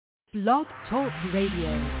Blog Talk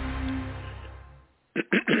Radio.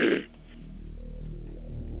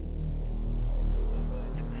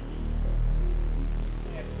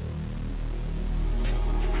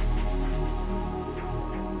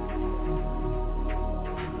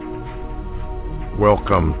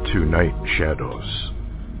 Welcome to Night Shadows.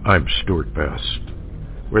 I'm Stuart Best,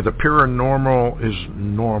 where the paranormal is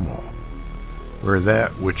normal, where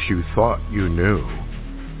that which you thought you knew,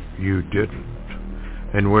 you didn't,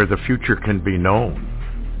 and where the future can be known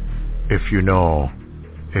if you know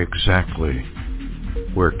exactly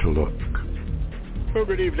where to look. Well,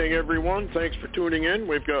 good evening, everyone. Thanks for tuning in.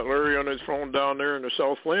 We've got Larry on his phone down there in the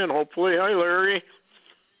Southland, hopefully. Hi, Larry.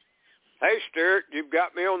 Hey, Stuart, you've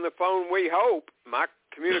got me on the phone, we hope. My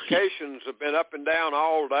communications have been up and down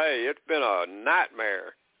all day. It's been a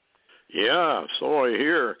nightmare. Yeah, so I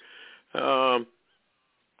hear.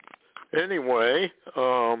 Anyway,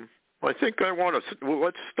 I think I want to,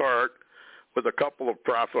 let's start with a couple of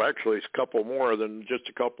prophecies. Actually, it's a couple more than just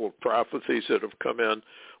a couple of prophecies that have come in.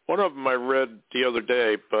 One of them I read the other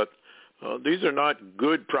day, but these are not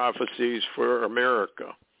good prophecies for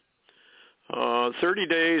America. 30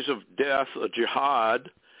 days of death, a jihad.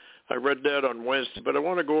 I read that on Wednesday, but I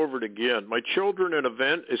want to go over it again. My children, an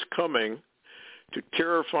event is coming to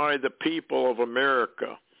terrify the people of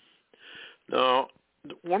America. Now,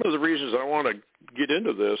 one of the reasons I want to get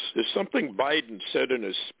into this is something Biden said in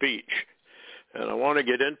his speech, and I want to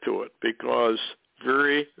get into it because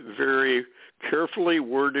very, very carefully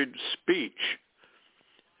worded speech.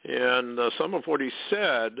 And some of what he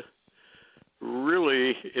said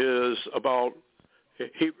really is about,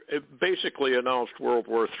 he basically announced World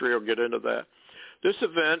War III. I'll get into that. This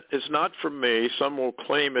event is not from me. Some will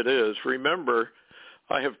claim it is. Remember,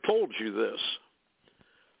 I have told you this.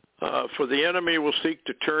 For the enemy will seek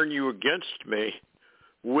to turn you against me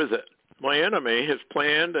with it. My enemy has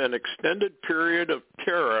planned an extended period of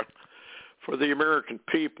terror for the American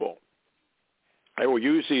people. I will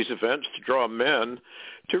use these events to draw men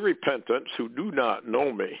to repentance who do not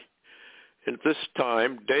know me. At this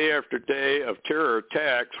time, day after day of terror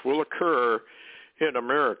attacks will occur in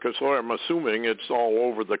America, so I'm assuming it's all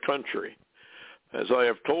over the country. As I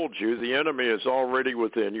have told you, the enemy is already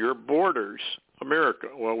within your borders, America.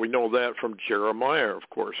 Well, we know that from Jeremiah, of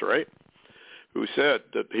course, right? Who said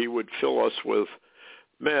that he would fill us with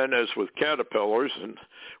men as with caterpillars, and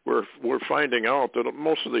we're finding out that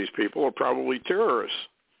most of these people are probably terrorists.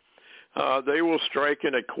 They will strike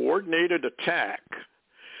in a coordinated attack,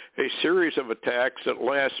 a series of attacks that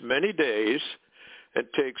lasts many days and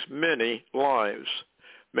takes many lives.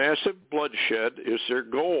 Massive bloodshed is their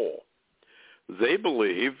goal. They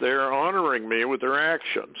believe they are honoring me with their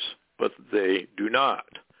actions, but they do not.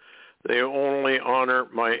 They only honor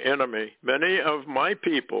my enemy. Many of my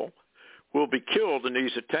people will be killed in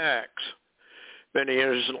these attacks. Many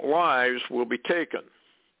innocent lives will be taken.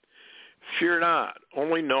 Fear not.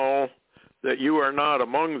 Only know that you are not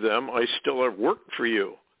among them. I still have work for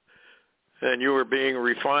you, and you are being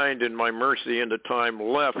refined in my mercy in the time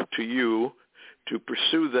left to you to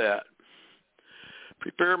pursue that.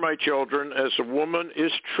 Prepare, my children, as a woman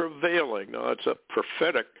is travailing. Now, that's a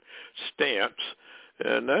prophetic stance,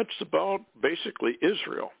 and that's about basically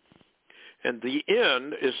Israel. And the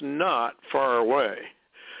end is not far away.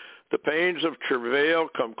 The pains of travail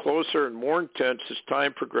come closer and more intense as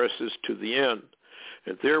time progresses to the end.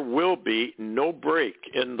 And there will be no break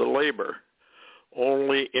in the labor,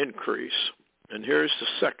 only increase. And here's the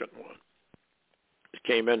second one. It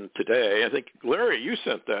came in today. I think, Larry, you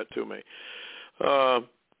sent that to me.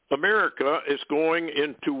 America is going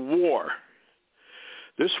into war.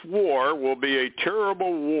 This war will be a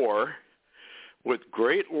terrible war with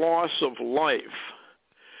great loss of life.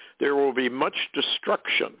 There will be much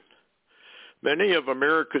destruction. Many of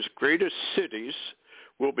America's greatest cities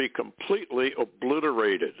will be completely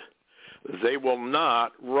obliterated. They will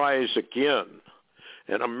not rise again.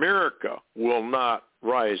 And America will not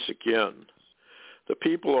rise again. The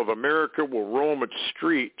people of America will roam its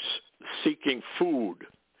streets seeking food.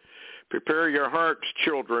 Prepare your hearts,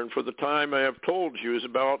 children, for the time I have told you is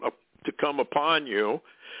about to come upon you,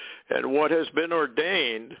 and what has been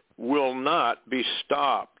ordained will not be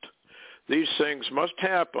stopped. These things must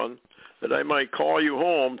happen that I might call you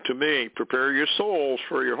home to me. Prepare your souls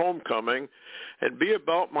for your homecoming, and be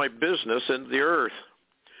about my business in the earth.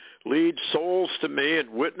 Lead souls to me and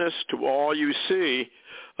witness to all you see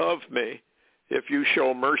of me. If you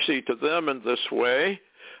show mercy to them in this way,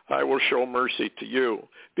 I will show mercy to you.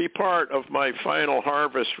 Be part of my final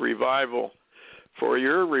harvest revival, for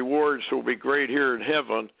your rewards will be great here in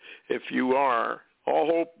heaven if you are. All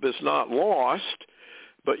hope is not lost,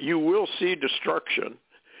 but you will see destruction.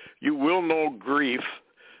 You will know grief,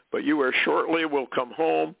 but you are shortly will come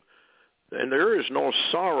home, and there is no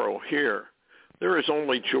sorrow here. There is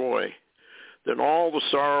only joy. Then all the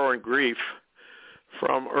sorrow and grief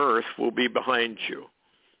from earth will be behind you.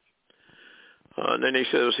 And then he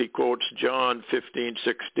says, he quotes John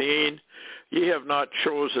 15:16, ye have not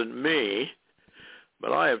chosen me,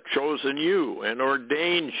 but I have chosen you and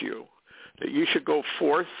ordained you, that you should go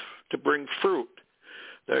forth to bring fruit,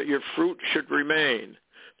 that your fruit should remain,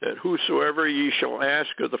 that whosoever ye shall ask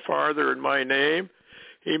of the Father in my name,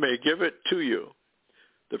 he may give it to you.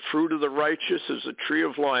 The fruit of the righteous is the tree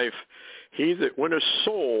of life. He that winneth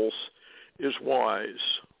souls is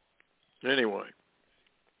wise. Anyway,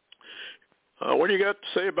 what do you got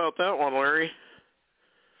to say about that one, Larry?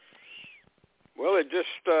 Well, it just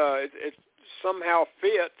it somehow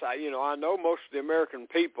fits. I know most of the American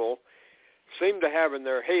people seem to have in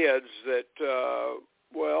their heads that,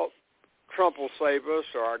 Trump will save us,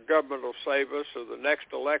 or our government will save us, or the next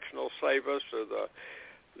election will save us, or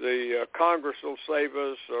the Congress will save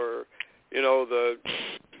us, or the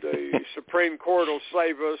Supreme Court will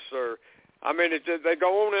save us, or they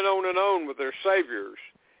go on and on and on with their saviors,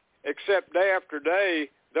 except day after day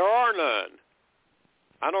there are none.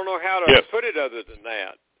 I don't know how to put it other than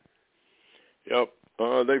that. Yep.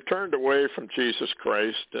 They've turned away from Jesus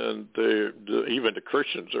Christ, and even the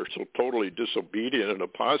Christians are so totally disobedient and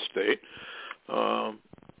apostate.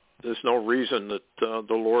 There's no reason that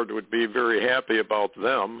the Lord would be very happy about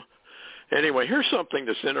them. Anyway, here's something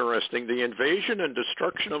that's interesting. The invasion and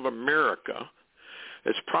destruction of America,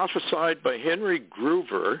 as prophesied by Henry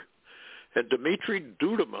Gruver and Dmitry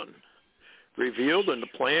Duduman, revealed in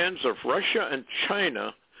the plans of Russia and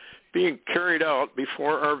China being carried out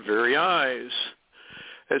before our very eyes.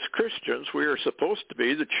 As Christians, we are supposed to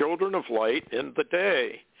be the children of light in the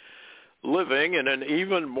day, living in an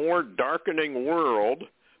even more darkening world.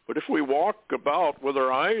 But if we walk about with our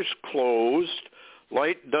eyes closed,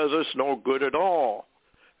 light does us no good at all.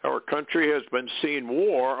 Our country has been seeing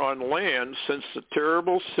war on land since the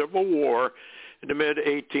terrible Civil War in the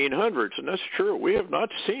mid-1800s, and that's true. We have not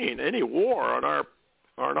seen any war on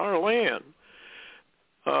our land.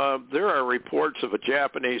 There are reports of a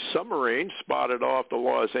Japanese submarine spotted off the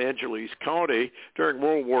Los Angeles County during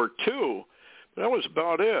World War II. That was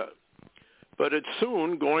about it. But it's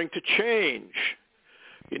soon going to change.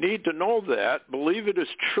 You need to know that, believe it is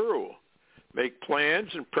true, make plans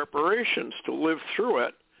and preparations to live through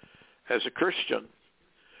it as a Christian.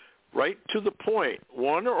 Right to the point,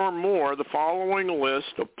 one or more of the following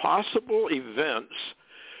list of possible events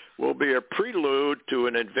will be a prelude to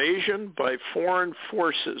an invasion by foreign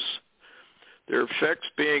forces, their effects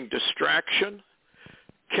being distraction,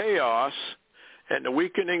 chaos, and the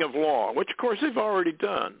weakening of law, which of course they've already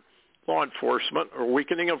done. Law enforcement, or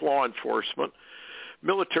weakening of law enforcement,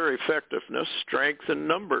 military effectiveness, strength in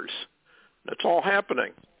numbers. That's all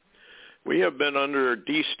happening. We have been under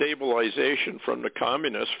destabilization from the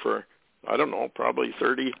communists for, probably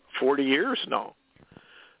 30, 40 years now.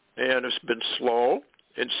 And it's been slow,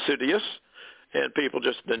 insidious, and people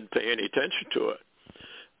just didn't pay any attention to it.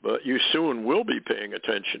 But you soon will be paying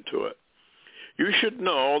attention to it. You should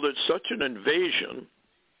know that such an invasion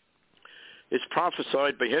is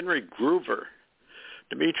prophesied by Henry Gruver,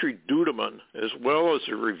 Dmitry Duduman, as well as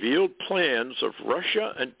the revealed plans of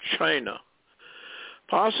Russia and China.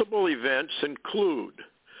 Possible events include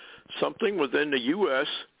something within the U.S.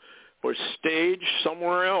 or staged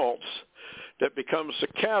somewhere else that becomes a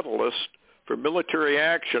catalyst for military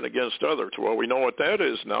action against others. Well, we know what that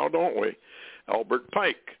is now, don't we? Albert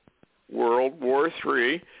Pike, World War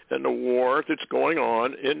III, and the war that's going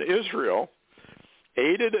on in Israel,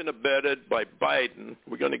 aided and abetted by Biden.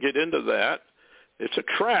 We're going to get into that. It's a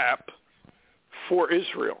trap for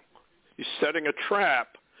Israel. He's setting a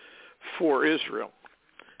trap for Israel.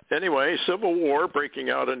 Anyway, civil war breaking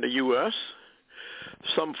out in the U.S.,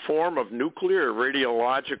 some form of nuclear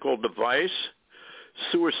radiological device,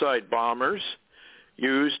 suicide bombers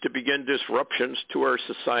used to begin disruptions to our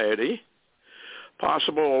society,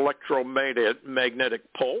 possible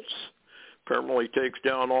electromagnetic pulse permanently takes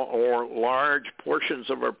down or large portions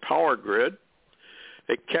of our power grid,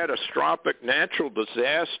 a catastrophic natural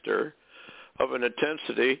disaster of an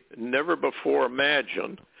intensity never before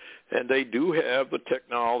imagined, and they do have the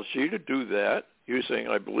technology to do that, using,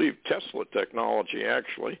 I believe, Tesla technology,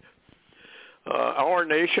 actually. Our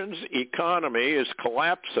nation's economy is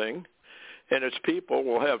collapsing, and its people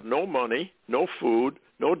will have no money, no food,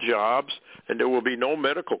 no jobs, and there will be no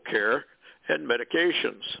medical care and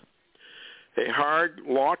medications. A hard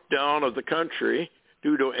lockdown of the country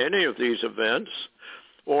due to any of these events,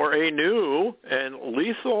 or a new and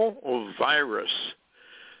lethal virus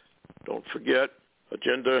forget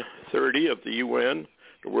Agenda 30 of the UN,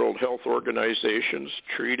 the World Health Organization's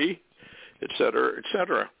treaty, et cetera, et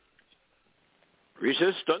cetera.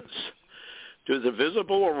 Resistance to the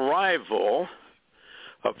visible arrival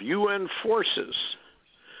of UN forces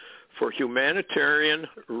for humanitarian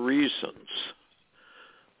reasons.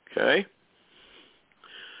 Okay?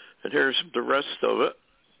 And here's the rest of it.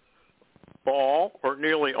 All or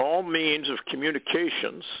nearly all means of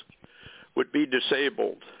communications would be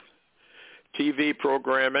disabled. TV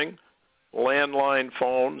programming, landline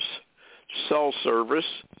phones, cell service,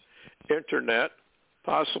 internet,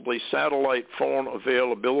 possibly satellite phone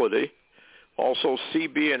availability. Also,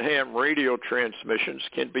 CB and ham radio transmissions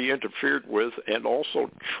can be interfered with and also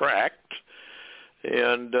tracked.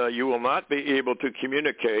 And you will not be able to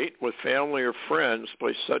communicate with family or friends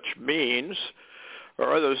by such means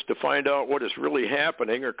or others to find out what is really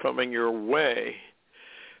happening or coming your way.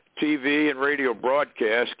 TV and radio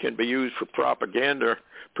broadcasts can be used for propaganda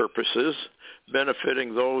purposes,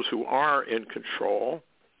 benefiting those who are in control.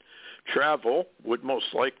 Travel would most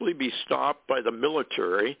likely be stopped by the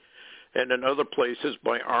military and in other places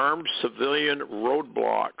by armed civilian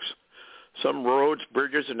roadblocks. Some roads,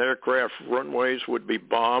 bridges, and aircraft runways would be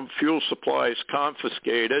bombed, fuel supplies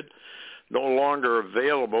confiscated, no longer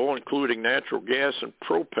available, including natural gas and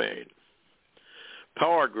propane.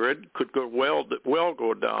 Power grid could well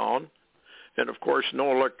go down, and of course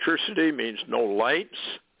no electricity means no lights,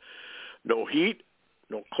 no heat,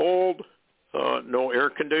 no cold, no air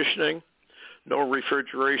conditioning, no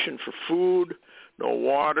refrigeration for food, no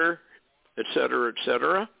water, et cetera, et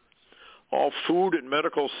cetera. All food and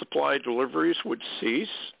medical supply deliveries would cease.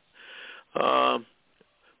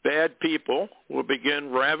 Bad people will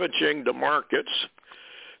begin ravaging the markets,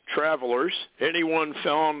 travelers, anyone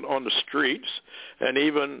found on the streets, and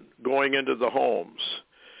even going into the homes.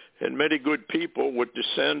 And many good people would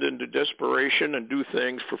descend into desperation and do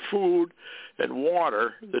things for food and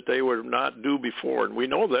water that they would not do before. And we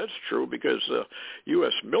know that's true because the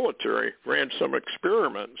U.S. military ran some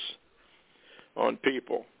experiments on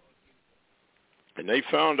people. And they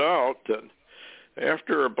found out that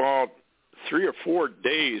after about 3 or 4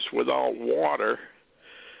 days without water,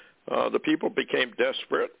 the people became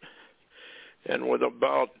desperate. And with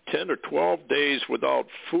about 10 or 12 days without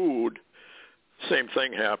food, same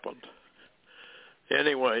thing happened.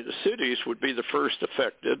 Anyway, the cities would be the first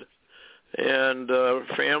affected, and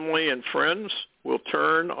family and friends will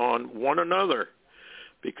turn on one another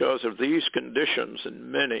because of these conditions,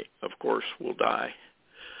 and many, of course, will die.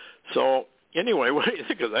 So anyway, what do you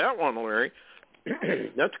think of that one, Larry?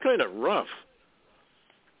 That's kind of rough.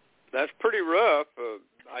 That's pretty rough.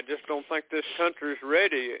 I just don't think this country's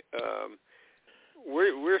ready.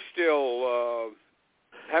 We're still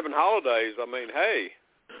having holidays. I mean, hey.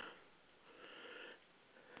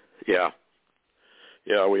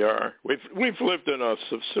 Yeah, we are. We've lived in a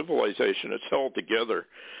civilization that's held together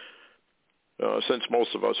since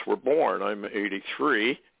most of us were born. I'm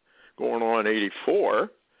 83, going on 84,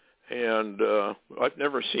 and I've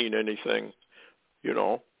never seen anything,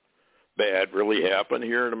 bad really happen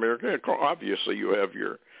here in America. Obviously, you have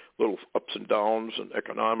your little ups and downs and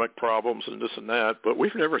economic problems and this and that, but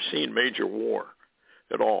we've never seen major war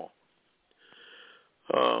at all.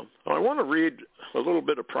 I want to read a little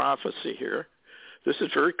bit of prophecy here. This is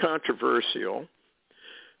very controversial.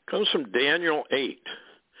 It comes from Daniel 8.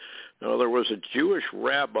 Now, there was a Jewish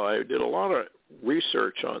rabbi who did a lot of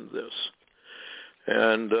research on this.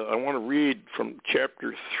 And I want to read from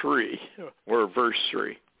chapter 3, or verse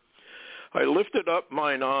 3. I lifted up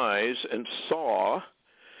mine eyes and saw,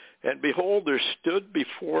 and behold, there stood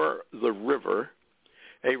before the river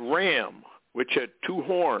a ram which had 2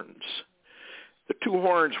 horns. The 2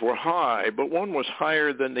 horns were high, but one was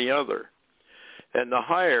higher than the other, and the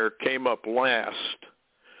higher came up last.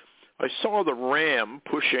 I saw the ram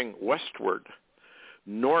pushing westward,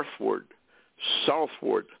 northward,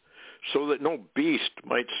 southward, so that no beast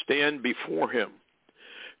might stand before him.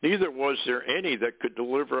 Neither was there any that could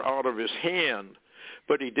deliver out of his hand,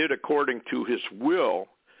 but he did according to his will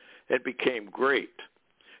and became great.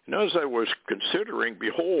 And as I was considering,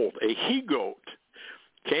 behold, a he-goat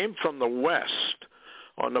came from the west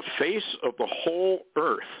on the face of the whole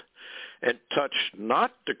earth and touched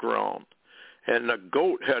not the ground. And the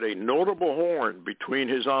goat had a notable horn between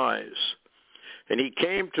his eyes. And he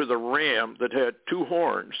came to the ram that had 2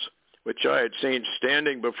 horns, which I had seen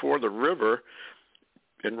standing before the river,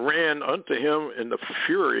 and ran unto him in the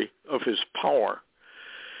fury of his power.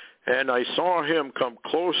 And I saw him come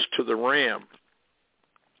close to the ram.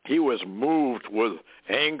 He was moved with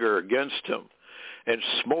anger against him, and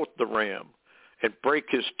smote the ram, and brake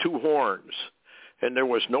his 2 horns, and there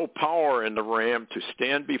was no power in the ram to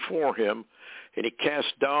stand before him, and he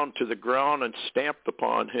cast down to the ground and stamped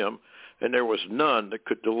upon him, and there was none that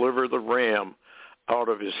could deliver the ram out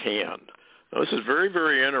of his hand. Now, this is very,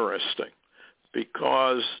 very interesting,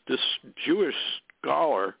 because this Jewish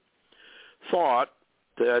scholar thought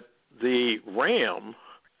that the ram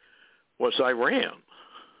was Iran,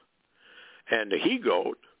 and the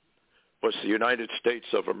he-goat was the United States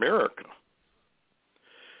of America.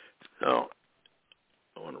 Now,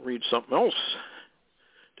 I want to read something else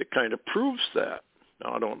that kind of proves that.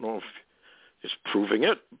 Now, I don't know if it's proving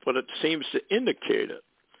it, but it seems to indicate it.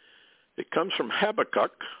 It comes from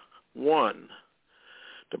Habakkuk 1.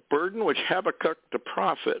 The burden which Habakkuk the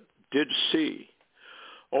prophet did see.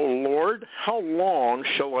 O Lord, how long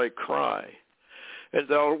shall I cry, and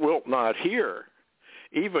thou wilt not hear?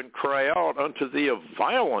 Even cry out unto thee of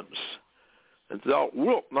violence, and thou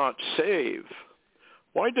wilt not save.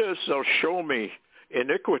 Why dost thou show me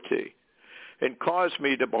iniquity, and cause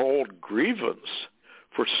me to behold grievance?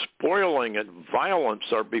 For spoiling and violence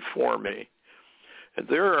are before me, and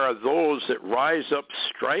there are those that rise up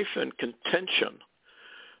strife and contention.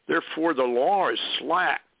 Therefore the law is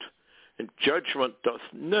slacked, and judgment doth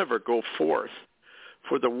never go forth.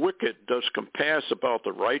 For the wicked does compass about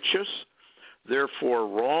the righteous, therefore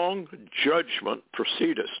wrong judgment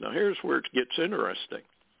proceedeth. Now here's where it gets interesting.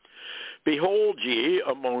 Behold ye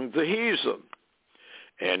among the heathen,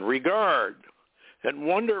 and regard, and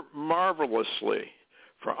wonder marvelously,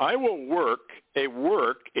 for I will work a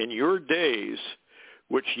work in your days,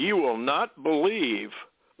 which ye will not believe,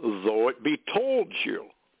 though it be told you.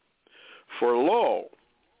 For lo,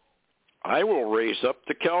 I will raise up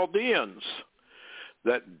the Chaldeans,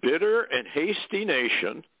 that bitter and hasty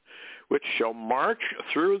nation, which shall march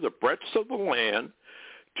through the breadth of the land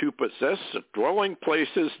to possess the dwelling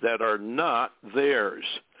places that are not theirs.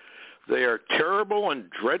 They are terrible and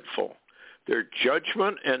dreadful. Their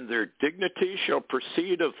judgment and their dignity shall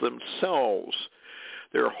proceed of themselves.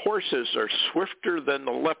 Their horses are swifter than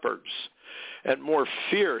the leopards, and more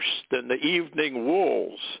fierce than the evening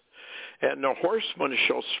wolves. And the horsemen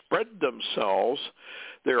shall spread themselves.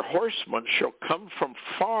 Their horsemen shall come from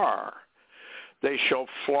far. They shall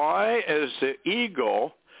fly as the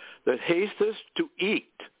eagle that hasteth to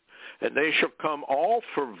eat, and they shall come all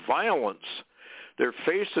for violence. Their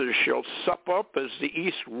faces shall sup up as the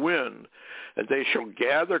east wind, and they shall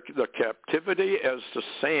gather the captivity as the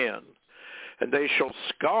sand. And they shall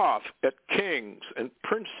scoff at kings, and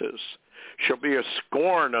princes shall be a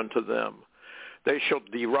scorn unto them. They shall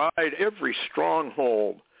deride every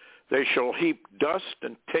stronghold. They shall heap dust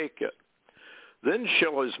and take it. Then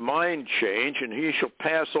shall his mind change, and he shall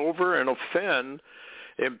pass over and offend,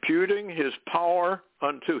 imputing his power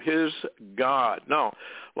unto his God. Now,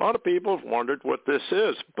 a lot of people have wondered what this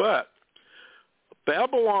is, but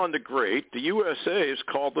Babylon the Great, the USA, is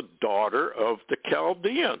called the daughter of the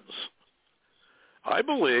Chaldeans. I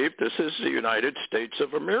believe this is the United States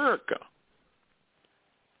of America.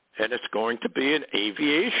 And it's going to be an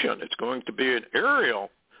aviation. It's going to be an aerial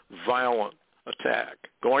violent attack,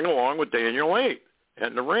 going along with Daniel 8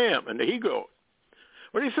 and the ram and the he-goat.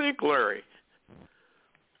 What do you think, Larry?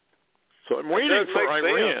 So I'm waiting for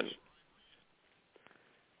Iran. Sense.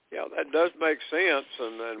 Yeah, that does make sense,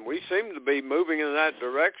 and we seem to be moving in that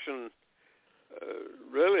direction,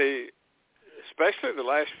 really, especially the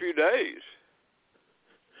last few days.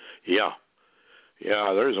 Yeah,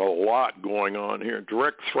 there's a lot going on here.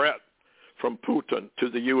 Direct threat from Putin to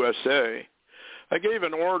the USA. I gave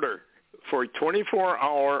an order for a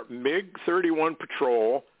 24-hour MiG-31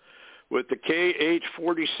 patrol with the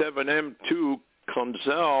KH-47M2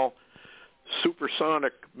 Kunzel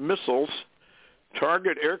supersonic missiles,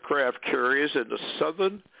 target aircraft carriers in the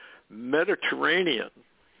southern Mediterranean.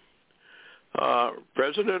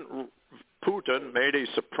 President Putin made a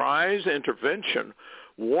surprise intervention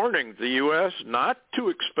warning the U.S. not to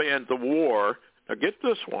expand the war. Now get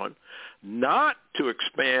this one, not to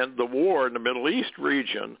expand the war in the Middle East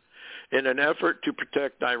region in an effort to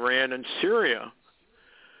protect Iran and Syria.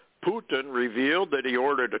 Putin revealed that he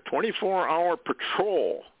ordered a 24-hour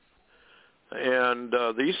patrol. And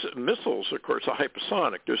these missiles, of course, are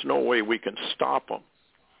hypersonic. There's no way we can stop them.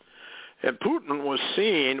 And Putin was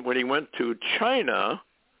seen when he went to China.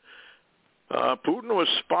 Putin was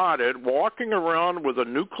spotted walking around with a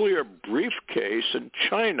nuclear briefcase in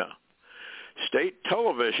China. State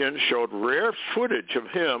television showed rare footage of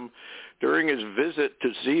him during his visit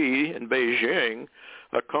to Xi in Beijing,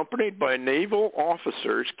 accompanied by naval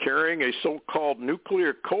officers carrying a so-called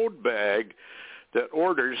nuclear code bag that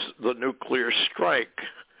orders the nuclear strike.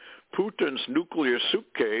 Putin's nuclear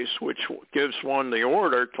suitcase, which gives one the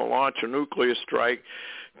order to launch a nuclear strike,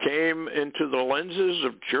 came into the lenses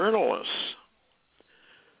of journalists.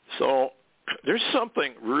 So there's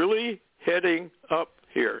something really heading up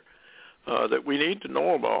here that we need to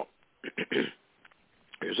know about.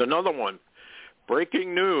 Here's another one.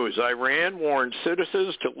 Breaking news. Iran warned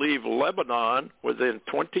citizens to leave Lebanon within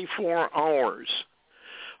 24 hours.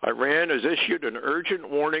 Iran has issued an urgent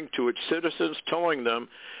warning to its citizens telling them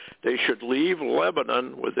they should leave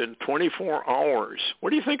Lebanon within 24 hours. What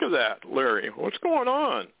do you think of that, Larry? What's going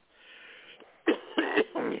on?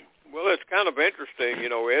 Well, it's kind of interesting. You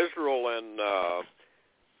know, Israel and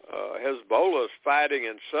Hezbollah is fighting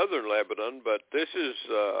in southern Lebanon, but this is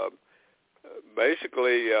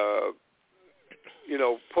basically, you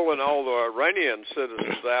know, pulling all the Iranian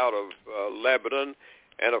citizens out of Lebanon.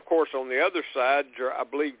 And, of course, on the other side, I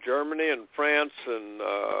believe Germany and France and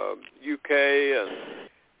UK and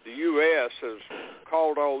the U.S. has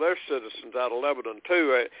called all their citizens out of Lebanon,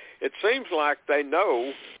 too. It seems like they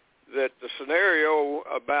know that the scenario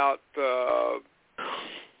about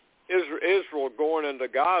Israel going into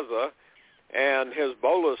Gaza and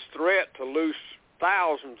Hezbollah's threat to loose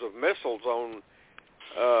thousands of missiles on,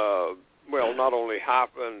 well, not only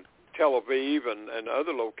Haifa and Tel Aviv and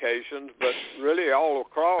other locations, but really all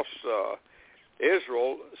across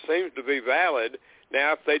Israel seems to be valid.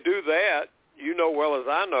 Now, if they do that, you know well as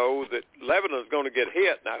I know that Lebanon's going to get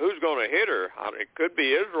hit. Now, who's going to hit her? It could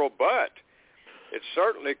be Israel, but it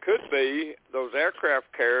certainly could be those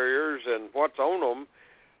aircraft carriers and what's on them,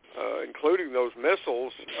 including those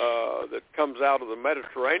missiles that comes out of the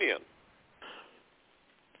Mediterranean.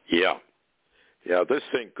 Yeah. Yeah, this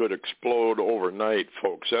thing could explode overnight,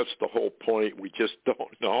 folks. That's the whole point. We just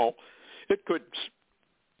don't know. It could,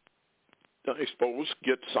 I suppose,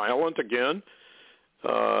 get silent again.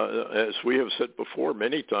 As we have said before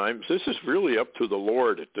many times, this is really up to the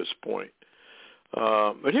Lord at this point.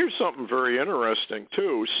 But here's something very interesting,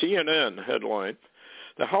 too. CNN headline,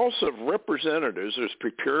 the House of Representatives is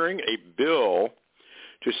preparing a bill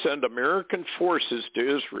to send American forces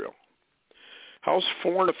to Israel. House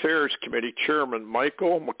Foreign Affairs Committee Chairman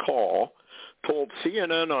Michael McCaul told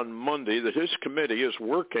CNN on Monday that his committee is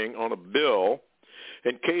working on a bill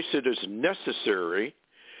in case it is necessary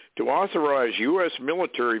to authorize U.S.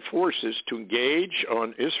 military forces to engage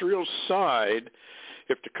on Israel's side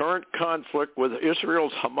if the current conflict with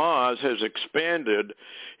Israel's Hamas has expanded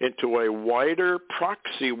into a wider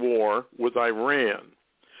proxy war with Iran.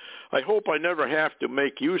 I hope I never have to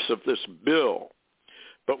make use of this bill.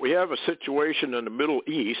 But we have a situation in the Middle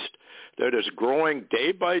East that is growing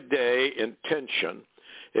day by day in tension.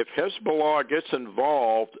 If Hezbollah gets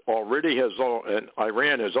involved, and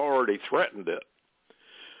Iran has already threatened it.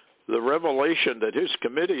 The revelation that his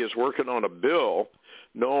committee is working on a bill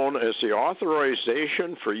known as the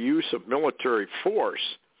Authorization for Use of Military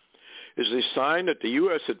Force is a sign that the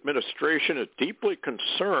U.S. administration is deeply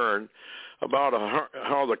concerned about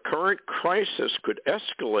how the current crisis could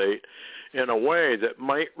escalate in a way that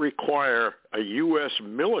might require a U.S.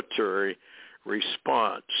 military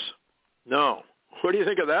response. Now, what do you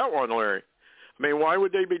think of that one, Larry? I mean, why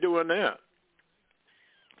would they be doing that?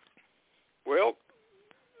 Well,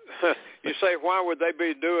 you say, why would they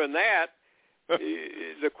be doing that?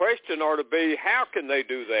 The question ought to be, how can they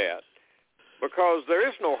do that? Because there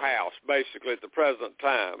is no House, basically, at the present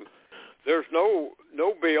time. There's no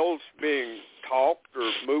bills being talked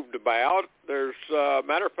or moved about. There's,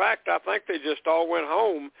 matter of fact, I think they just all went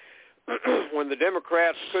home when the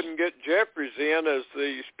Democrats couldn't get Jeffries in as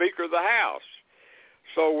the Speaker of the House.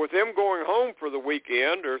 So with them going home for the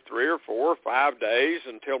weekend or 3 or 4 or 5 days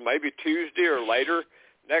until maybe Tuesday or later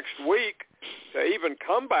next week to even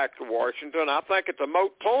come back to Washington, I think it's a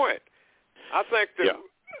moot point. I think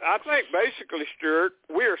basically, Stuart,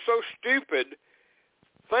 we are so stupid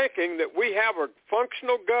thinking that we have a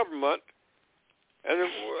functional government, and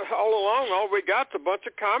all along, all we got's a bunch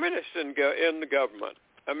of communists in the government.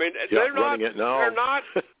 I mean, they're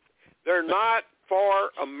not for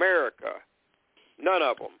America. None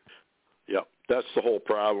of them. Yeah, that's the whole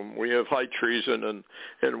problem. We have high treason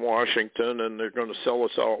in Washington, and they're going to sell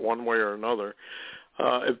us out one way or another.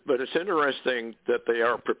 But it's interesting that they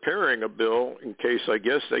are preparing a bill in case, I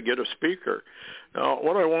guess, they get a speaker. Now,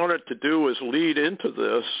 what I wanted to do is lead into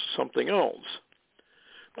this something else.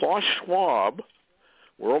 Klaus Schwab,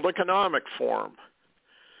 World Economic Forum,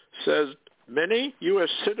 says many U.S.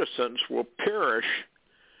 citizens will perish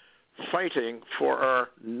fighting for our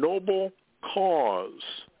noble cause.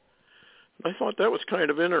 I thought that was kind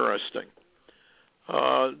of interesting.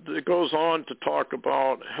 It goes on to talk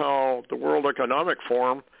about how the World Economic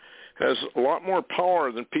Forum has a lot more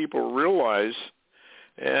power than people realize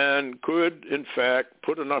and could, in fact,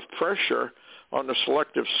 put enough pressure on the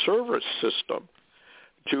Selective Service system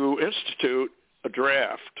to institute a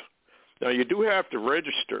draft. Now, you do have to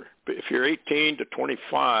register. If you're 18 to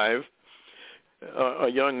 25, a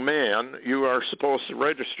young man, you are supposed to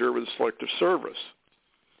register with the Selective Service.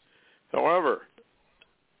 However,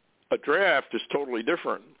 a draft is totally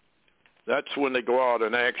different. That's when they go out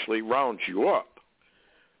and actually round you up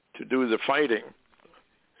to do the fighting.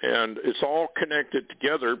 And it's all connected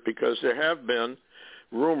together because there have been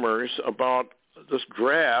rumors about this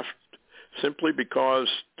draft simply because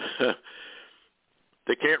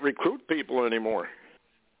they can't recruit people anymore.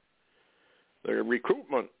 Their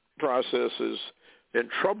recruitment process is in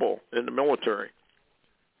trouble in the military.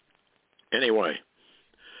 Anyway,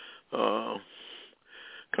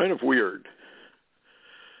 kind of weird.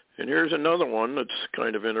 And here's another one that's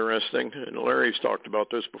kind of interesting, and Larry's talked about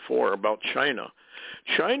this before, about China.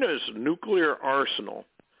 China's nuclear arsenal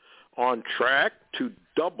on track to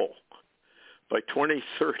double by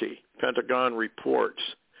 2030, Pentagon reports.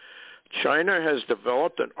 China has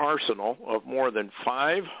developed an arsenal of more than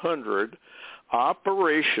 500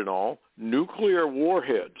 operational nuclear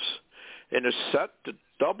warheads and is set to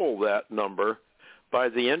double that number by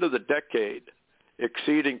the end of the decade,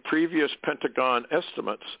 exceeding previous Pentagon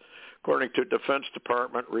estimates, according to Defense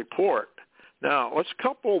Department report. Now, let's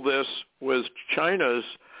couple this with China's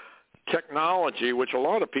technology, which a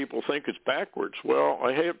lot of people think is backwards. Well,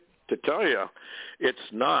 I hate to tell you,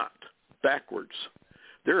 it's not backwards.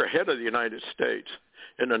 They're ahead of the United States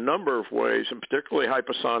in a number of ways, and particularly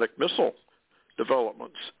hypersonic missile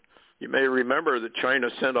developments. You may remember that China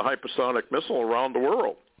sent a hypersonic missile around the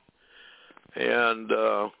world. And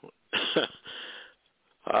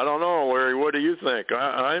I don't know, Larry, what do you think?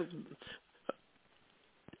 I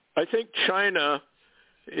think China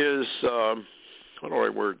is, how do I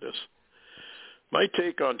word this? My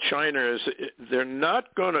take on China is they're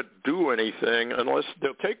not going to do anything unless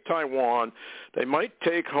they'll take Taiwan. They might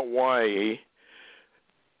take Hawaii,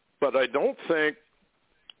 but I don't think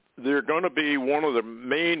they're going to be one of the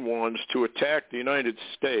main ones to attack the United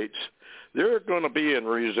States. They're going to be in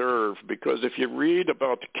reserve because if you read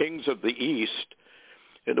about the kings of the East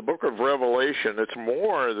in the book of Revelation, it's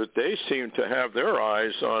more that they seem to have their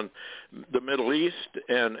eyes on the Middle East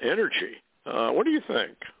and energy. What do you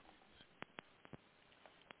think?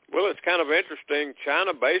 Well, it's kind of interesting.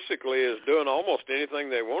 China basically is doing almost anything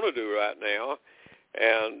they want to do right now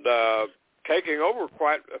and taking over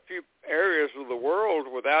quite a few areas of the world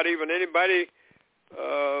without even anybody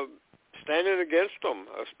standing against them,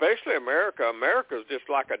 especially America. America's just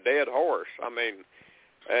like a dead horse. I mean,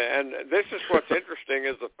 and this is what's interesting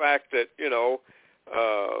is the fact that, you know,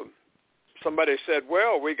 somebody said,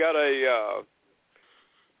 well, we got a,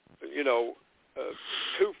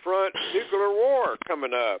 two-front nuclear war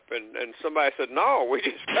coming up. And somebody said, no, we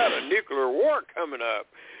just got a nuclear war coming up,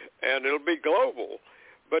 and it'll be global.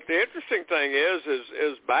 But the interesting thing is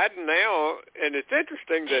Biden now, and it's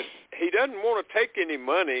interesting that he doesn't want to take any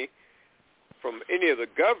money from any of the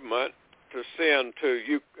government to send to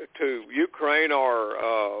Ukraine or,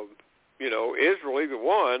 Israel, either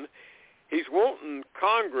one. He's wanting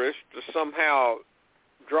Congress to somehow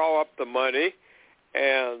draw up the money,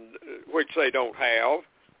 and which they don't have,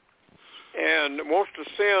 and wants to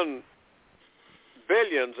send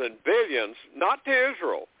billions and billions, not to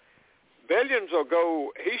Israel. Billions will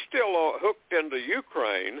go, he's still hooked into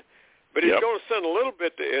Ukraine, but he's going to send a little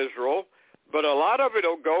bit to Israel, but a lot of it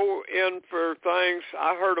will go in for things,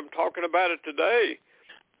 I heard him talking about it today.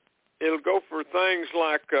 It'll go for things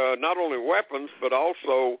like not only weapons, but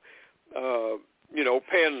also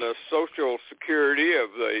paying the Social Security of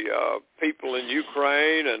the people in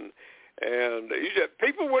Ukraine, and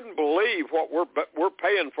people wouldn't believe what we're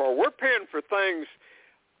paying for. We're paying for things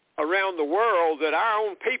around the world that our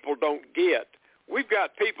own people don't get. We've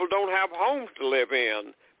got people don't have homes to live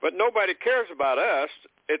in, but nobody cares about us.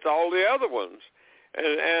 It's all the other ones,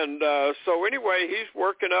 and so anyway, he's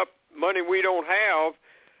working up money we don't have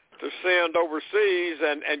to send overseas,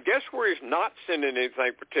 and guess where he's not sending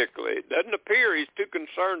anything particularly? It doesn't appear he's too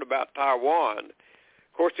concerned about Taiwan.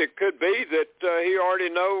 Of course, it could be that he already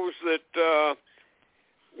knows that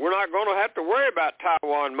we're not going to have to worry about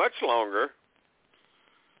Taiwan much longer.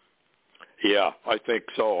 Yeah, I think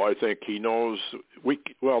so. I think he knows.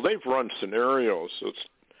 They've run scenarios. It's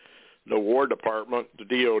the War Department, the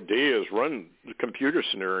DOD, has run the computer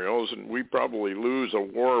scenarios, and we probably lose a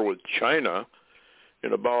war with China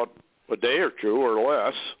in about a day or two or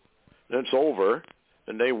less, then it's over,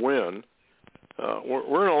 and they win.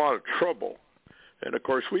 We're in a lot of trouble. And, of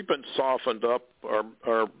course, we've been softened up.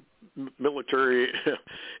 Our military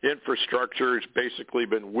infrastructure has basically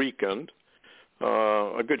been weakened.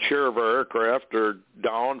 A good share of our aircraft are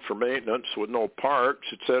down for maintenance with no parts,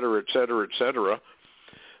 et cetera, et cetera, et cetera.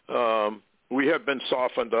 We have been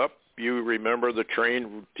softened up. You remember the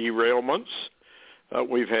train derailments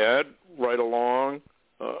we've had right along.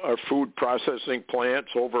 Our food processing plants,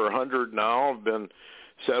 over 100 now, have been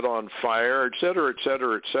set on fire, et cetera, et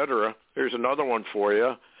cetera, et cetera. Here's another one for you.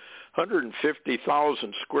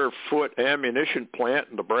 150,000 square foot ammunition plant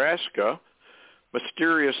in Nebraska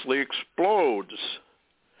mysteriously explodes.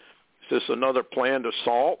 Is this another planned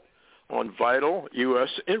assault on vital U.S.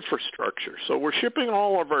 infrastructure? So we're shipping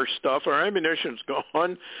all of our stuff. Our ammunition's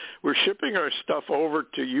gone. We're shipping our stuff over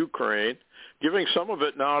to Ukraine, giving some of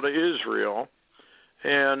it now to Israel.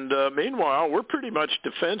 And meanwhile, we're pretty much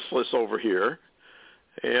defenseless over here.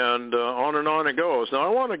 And on it goes. Now, I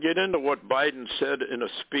want to get into what Biden said in a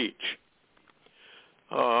speech.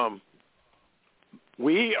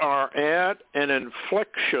 We are at an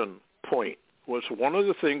inflection point, was one of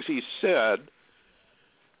the things he said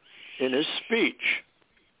in his speech.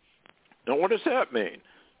 Now, what does that mean?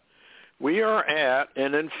 We are at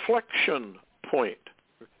an inflection point.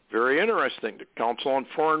 Very interesting. The Council on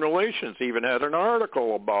Foreign Relations even had an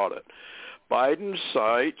article about it. Biden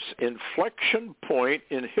cites inflection point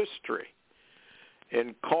in history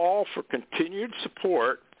and call for continued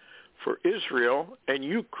support for Israel and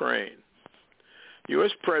Ukraine.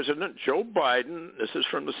 U.S. President Joe Biden, this is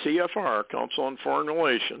from the CFR, Council on Foreign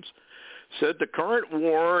Relations, said the current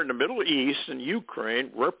war in the Middle East and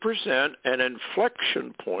Ukraine represent an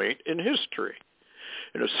inflection point in history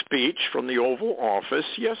in a speech from the Oval Office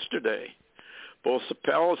yesterday. Both the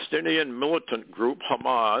Palestinian militant group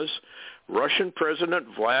Hamas, Russian President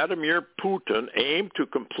Vladimir Putin aim to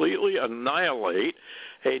completely annihilate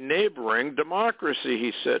a neighboring democracy,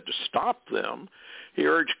 he said, to stop them. He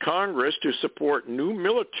urged Congress to support new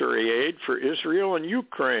military aid for Israel and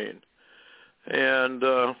Ukraine. And,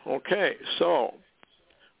 okay, so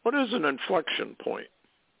what is an inflection point?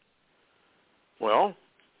 Well,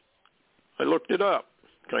 I looked it up.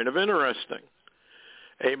 Kind of interesting.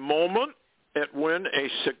 A moment at when a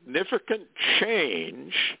significant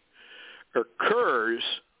change occurs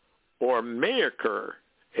or may occur,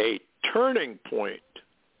 a turning point.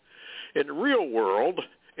 In the real world,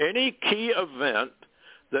 any key event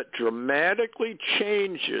that dramatically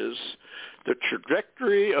changes the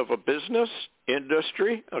trajectory of a business,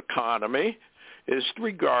 industry, economy is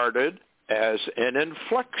regarded as an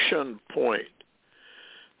inflection point.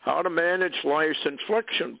 How to manage life's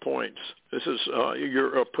inflection points. This is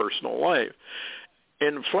your personal life.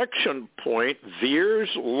 Inflection point veers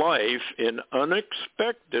life in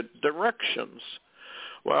unexpected directions.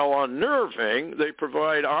 While unnerving, they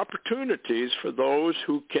provide opportunities for those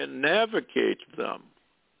who can navigate them.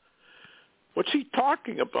 What's he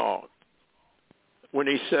talking about when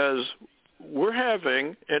he says we're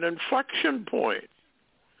having an inflection point?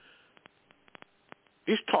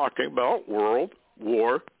 He's talking about World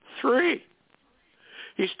War III.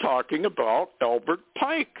 He's talking about Albert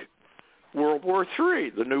Pike, World War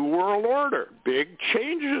III, the New World Order. Big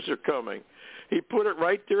changes are coming. He put it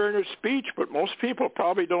right there in his speech, but most people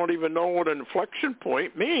probably don't even know what an inflection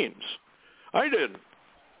point means. I didn't.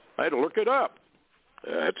 I had to look it up.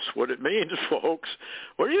 That's what it means, folks.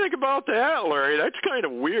 What do you think about that, Larry? That's kind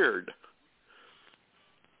of weird.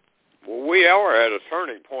 Well, we are at a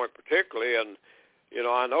turning point particularly, and you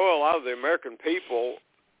know, I know a lot of the American people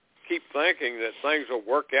keep thinking that things will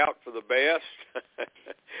work out for the best,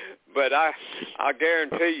 but I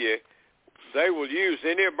guarantee you they will use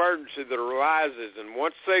any emergency that arises, and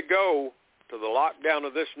once they go to the lockdown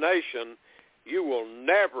of this nation, you will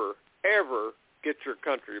never, ever get your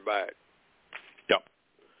country back. Yep.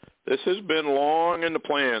 This has been long in the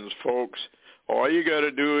plans, folks. All you got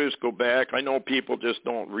to do is go back. I know people just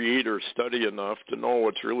don't read or study enough to know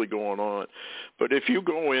what's really going on. But if you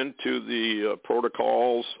go into the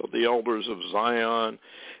protocols of the Elders of Zion,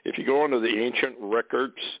 if you go into the ancient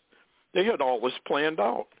records, they had all this planned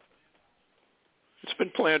out. It's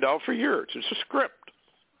been planned out for years. It's a script.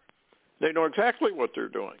 They know exactly what they're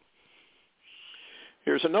doing.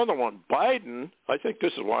 Here's another one. Biden, I think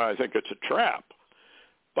this is why I think it's a trap.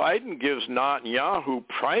 Biden gives Netanyahu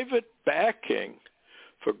private backing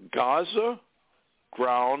for Gaza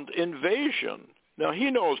ground invasion. Now, he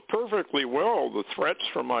knows perfectly well the threats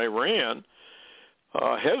from Iran,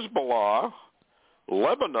 Hezbollah,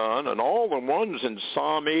 Lebanon, and all the ones in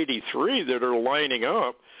Psalm 83 that are lining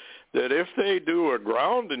up, that if they do a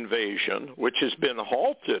ground invasion, which has been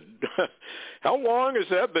halted, how long has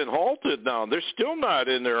that been halted now? They're still not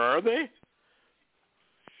in there, are they?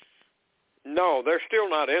 No, they're still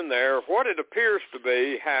not in there. What it appears to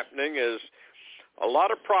be happening is a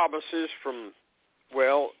lot of promises from,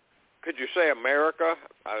 well, could you say America?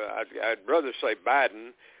 I'd rather say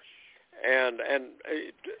Biden. And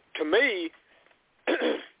to me,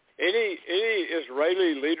 any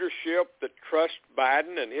Israeli leadership that trusts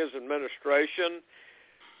Biden and his administration,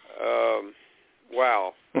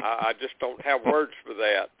 wow, I just don't have words for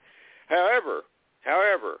that. However,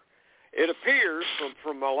 it appears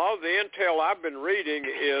from a lot of the intel I've been reading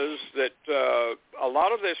is that a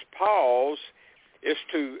lot of this pause is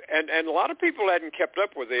to, and a lot of people hadn't kept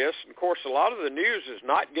up with this. And of course, a lot of the news is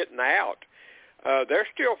not getting out. They're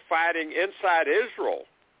still fighting inside Israel.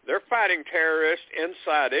 They're fighting terrorists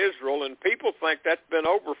inside Israel, and people think that's been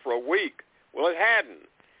over for a week. Well, it hadn't.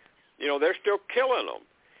 You know, they're still killing them.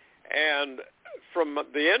 And from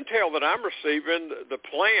the intel that I'm receiving, the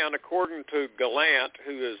plan, according to Gallant,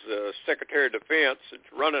 who is Secretary of Defense, that's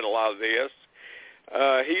running a lot of this,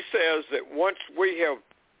 he says that once we have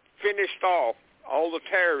finished off all the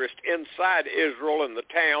terrorists inside Israel and the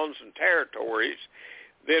towns and territories,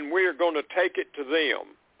 then we are going to take it to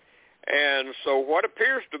them. And so what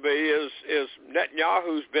appears to be is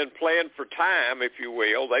Netanyahu's been playing for time, if you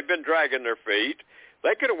will. They've been dragging their feet.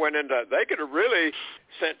 They could have really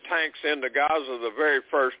sent tanks into Gaza the very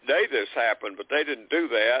first day this happened, but they didn't do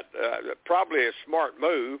that. Probably a smart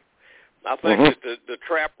move. I think that the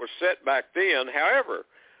trap was set back then. However,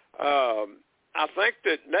 I think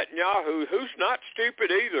that Netanyahu, who's not stupid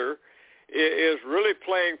either, is really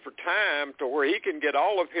playing for time to where he can get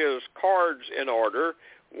all of his cards in order.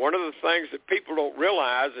 One of the things that people don't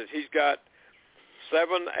realize is he's got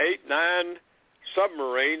 7, 8, 9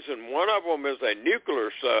 submarines, and one of them is a nuclear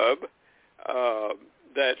sub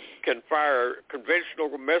that can fire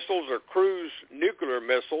conventional missiles or cruise nuclear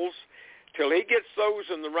missiles till he gets those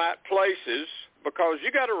in the right places, because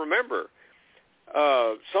you got to remember,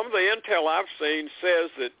 some of the intel I've seen says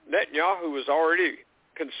that Netanyahu has already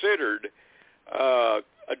considered a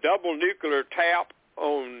double nuclear tap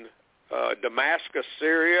on Damascus,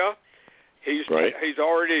 Syria. He's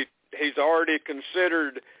already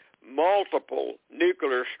considered multiple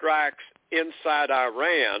nuclear strikes inside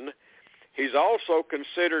Iran. He's also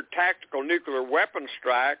considered tactical nuclear weapon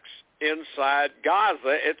strikes inside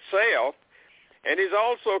Gaza itself. And he's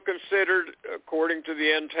also considered, according to the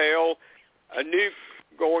intel, a nuke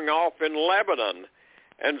going off in Lebanon.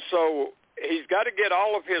 And so he's got to get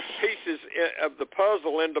all of his pieces of the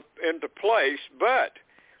puzzle into place. But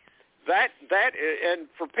that and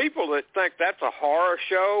for people that think that's a horror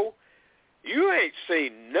show, you ain't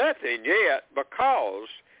seen nothing yet, because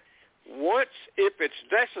if it's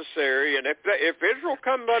necessary, and if Israel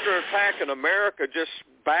comes under attack and America just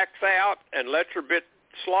backs out and lets her get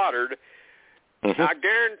slaughtered, I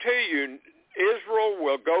guarantee you Israel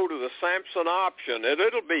will go to the Samson option, and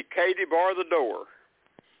it'll be Katie bar the door.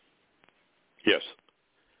 Yes.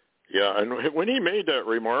 Yeah, and when he made that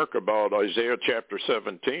remark about Isaiah chapter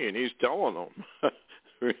 17, he's telling them,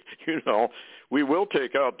 we will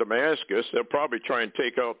take out Damascus. They'll probably try and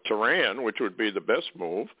take out Tehran, which would be the best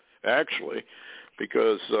move, actually,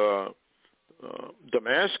 because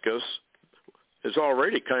Damascus is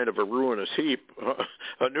already kind of a ruinous heap.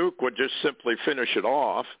 A nuke would just simply finish it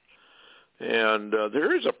off. And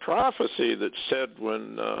there is a prophecy that said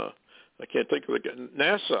when, I can't think of it,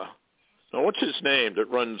 NASA, now what's his name that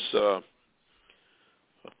runs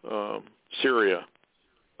Syria?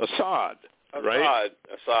 Assad, right?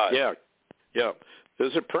 Assad. Yeah.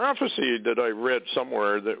 There's a prophecy that I read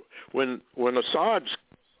somewhere that when Assad's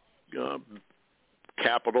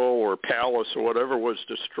capital or palace or whatever was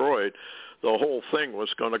destroyed, the whole thing was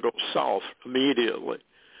going to go south immediately.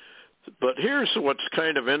 But here's what's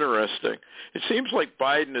kind of interesting. It seems like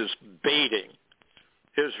Biden is baiting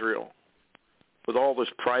Israel with all this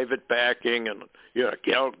private backing and,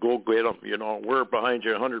 go get them, we're behind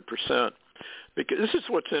you 100%. Because this is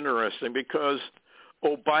what's interesting, because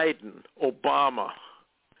Obama,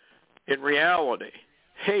 in reality,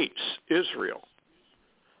 hates Israel.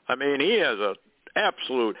 I mean, he has an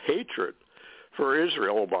absolute hatred for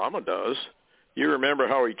Israel. Obama does. You remember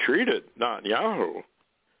how he treated Netanyahu,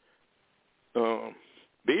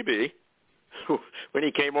 Bibi, when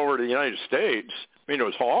he came over to the United States. I mean, it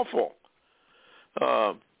was awful.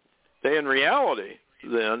 They, in reality,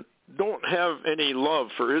 then, don't have any love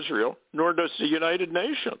for Israel, nor does the United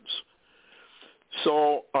Nations.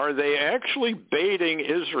 So are they actually baiting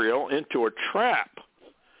Israel into a trap,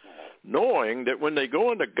 knowing that when they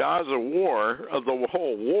go into Gaza war, the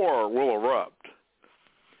whole war will erupt?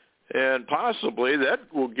 And possibly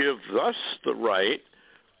that will give us the right,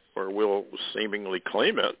 or will seemingly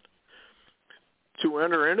claim it, to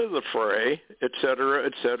enter into the fray, et cetera,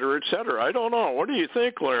 et cetera, et cetera. I don't know. What do you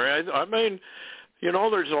think, Larry? I mean, you know,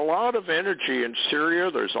 there's a lot of energy in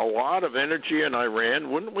Syria. There's a lot of energy in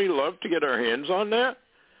Iran. Wouldn't we love to get our hands on that?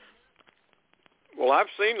 Well, I've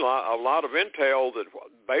seen a lot of intel that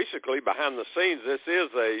basically behind the scenes, this is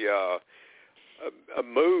a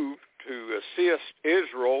move to assist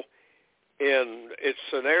Israel in its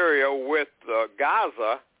scenario with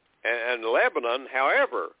Gaza and Lebanon.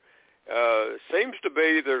 However, seems to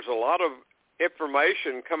be there's a lot of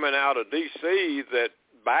information coming out of D.C. that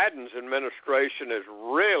Biden's administration is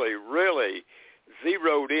really, really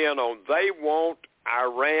zeroed in on. They want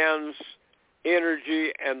Iran's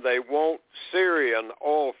energy and they want Syrian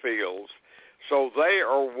oil fields. So they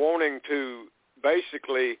are wanting to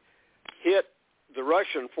basically hit the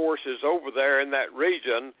Russian forces over there in that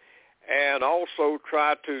region and also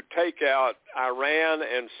try to take out Iran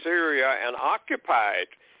and Syria and occupy it.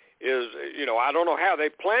 You know, I don't know how they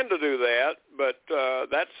plan to do that, but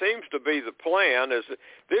that seems to be the plan.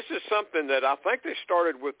 This is something that I think they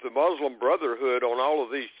started with the Muslim Brotherhood on all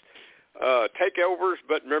of these takeovers.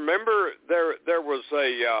 But remember, there was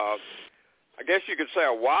I guess you could say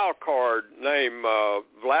a wild card named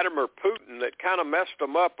Vladimir Putin that kind of messed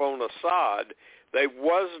them up on Assad. They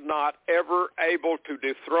was not ever able to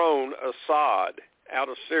dethrone Assad out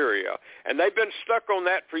of Syria, and they've been stuck on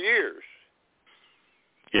that for years.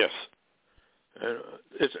 Yes.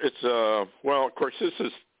 It's well, of course, this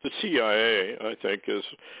is the CIA, I think, is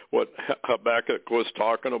what Habakkuk was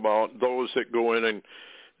talking about, those that go in and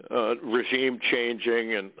regime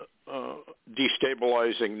changing and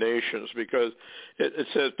destabilizing nations, because it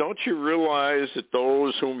says, don't you realize that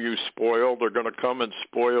those whom you spoiled are going to come and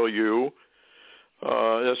spoil you?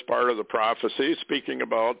 As part of the prophecy, speaking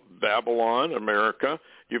about Babylon, America.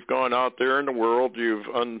 You've gone out there in the world, you've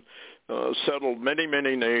settled many,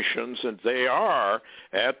 many nations, and they are,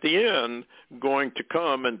 at the end, going to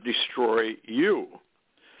come and destroy you.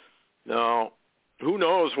 Now, who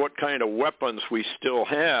knows what kind of weapons we still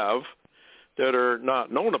have that are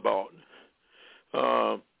not known about.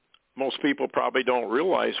 Most people probably don't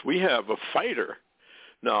realize we have a fighter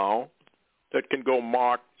now that can go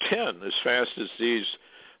Mach 10 as fast as these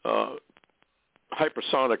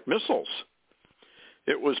hypersonic missiles.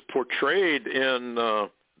 It was portrayed in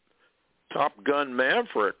Top Gun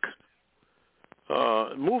Maverick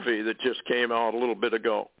movie that just came out a little bit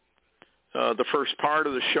ago. The first part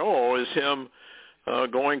of the show is him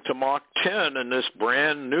going to Mach 10 in this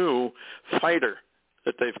brand new fighter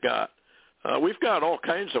that they've got. We've got all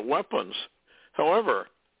kinds of weapons. However,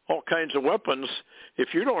 all kinds of weapons,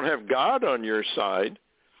 if you don't have God on your side,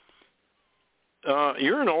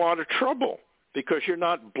 you're in a lot of trouble because you're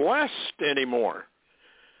not blessed anymore.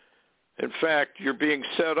 In fact, you're being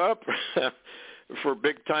set up for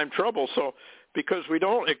big-time trouble. So because we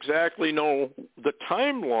don't exactly know the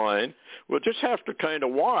timeline, we'll just have to kind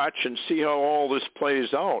of watch and see how all this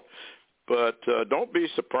plays out. But don't be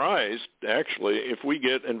surprised, actually, if we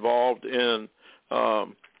get involved in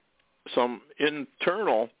some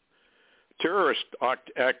internal terrorist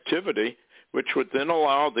activity, which would then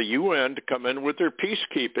allow the UN to come in with their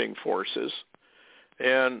peacekeeping forces,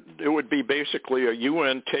 and it would be basically a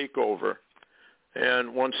UN takeover.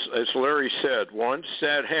 And once, as Larry said, once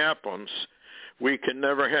that happens, we can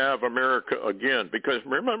never have America again. Because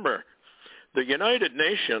remember, the United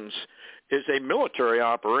Nations is a military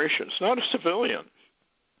operation. It's not a civilian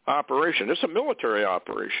operation. It's a military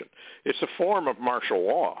operation. It's a form of martial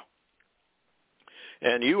law.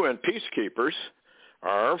 And UN peacekeepers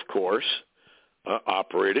are, of course,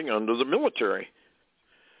 operating under the military.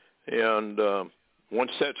 And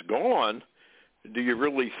once that's gone, do you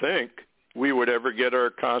really think we would ever get our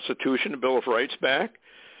Constitution and Bill of Rights back?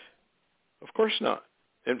 Of course not.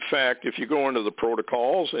 In fact, if you go into the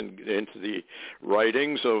protocols and into the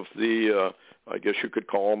writings of the, I guess you could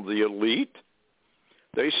call them the elite,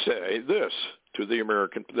 they say this to the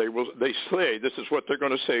American, they say this is what they're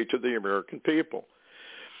going to say to the American people.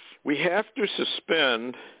 We have to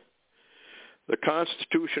suspend the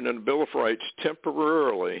Constitution and Bill of Rights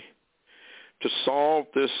temporarily to solve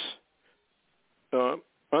this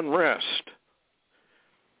unrest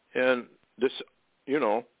and this,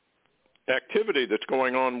 activity that's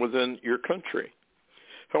going on within your country.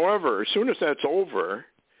 However, as soon as that's over,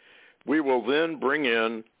 we will then bring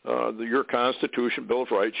in your Constitution, Bill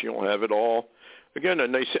of Rights. You'll have it all again.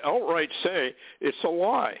 And they outright say it's a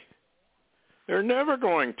lie. They're never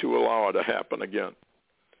going to allow it to happen again.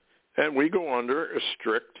 And we go under a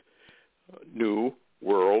strict new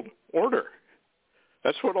world order.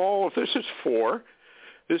 That's what all of this is for.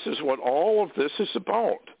 This is what all of this is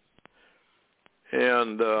about.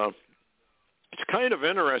 And kind of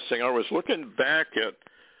interesting. I was looking back at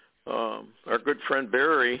our good friend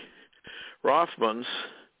Barry Rothman's.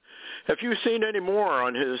 Have you seen any more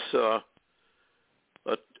on his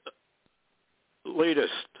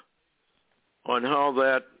latest on how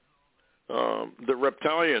that the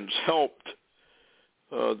reptilians helped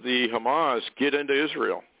the Hamas get into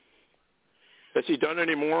Israel? Has he done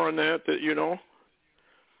any more on that you know?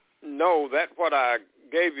 No, that what I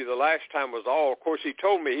gave you the last time was all. Of course, he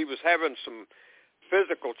told me he was having some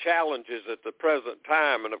physical challenges at the present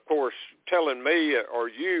time, and of course, telling me or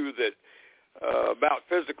you that about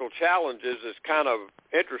physical challenges is kind of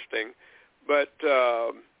interesting. But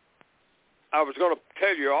I was going to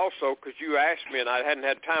tell you also, because you asked me and I hadn't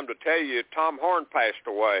had time to tell you, Tom Horn passed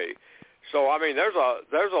away. So I mean, there's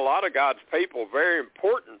a lot of God's people, very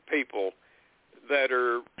important people, that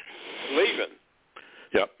are leaving.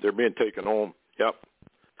 Yep, they're being taken home. Yep.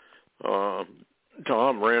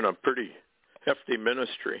 Tom ran a pretty hefty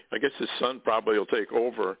ministry. I guess his son probably will take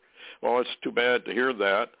over. Well, it's too bad to hear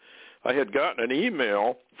that. I had gotten an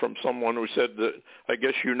email from someone who said that, I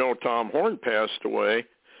guess you know Tom Horn passed away,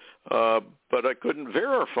 but I couldn't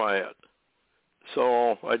verify it.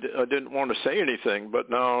 So I didn't want to say anything, but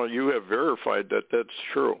now you have verified that that's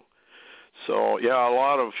true. So, yeah, a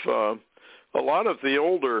lot of the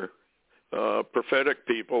older prophetic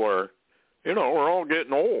people are, you know, we're all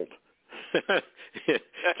getting old.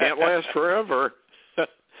 Can't last forever.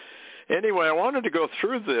 Anyway, I wanted to go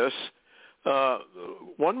through this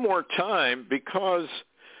one more time because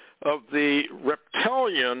of the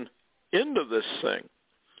reptilian end of this thing.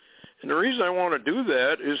 And the reason I want to do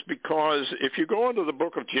that is because if you go into the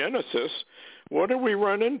book of Genesis, what do we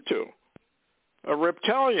run into? A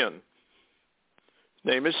reptilian. His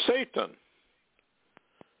name is Satan.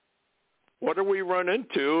 What do we run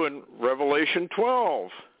into in Revelation 12?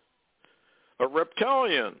 A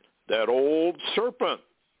reptilian, that old serpent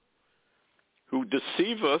who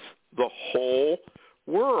deceiveth the whole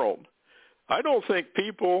world. I don't think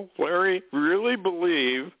people, Larry, really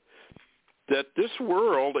believe that this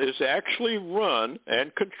world is actually run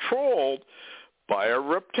and controlled by a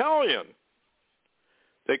reptilian.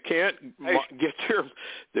 They can't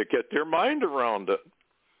get their mind around it.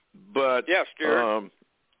 But yes, Stuart.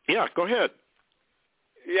 Yeah, go ahead.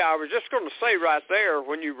 Yeah, I was just going to say right there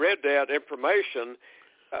when you read that information,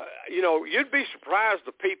 you know, you'd be surprised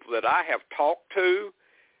the people that I have talked to,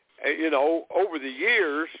 you know, over the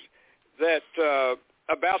years that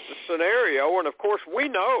about the scenario. And, of course, we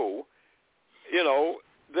know, you know,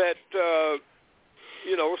 that,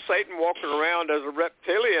 you know, Satan walking around as a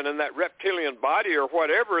reptilian in that reptilian body or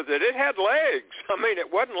whatever, that it had legs. I mean,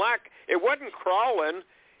 it wasn't crawling.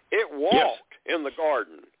 It walked in the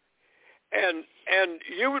garden. And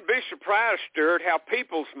you would be surprised, Stuart, how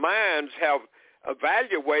people's minds have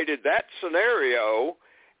evaluated that scenario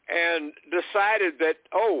and decided that,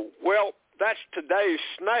 oh, well, that's today's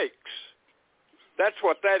snakes. That's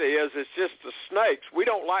what that is. It's just the snakes. We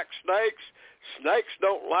don't like snakes. Snakes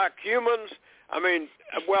don't like humans. I mean,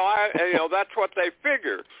 well, you know, that's what they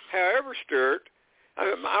figure. However, Stuart,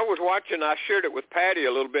 I was watching, I shared it with Patty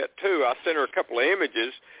a little bit too. I sent her a couple of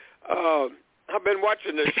images. I've been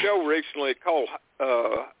watching this show recently called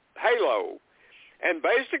Halo, and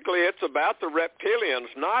basically it's about the reptilians,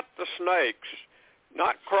 not the snakes,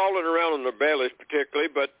 not crawling around on their bellies particularly,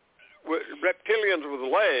 but reptilians with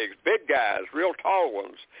legs, big guys, real tall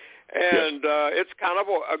ones. And it's kind of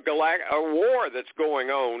a war that's going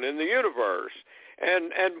on in the universe.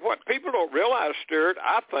 And what people don't realize, Stuart,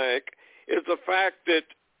 I think, is the fact that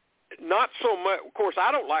not so much, of course,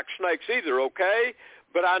 I don't like snakes either, okay?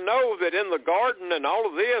 But I know that in the garden and all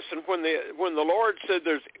of this, and when the Lord said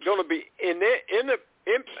there's going to be,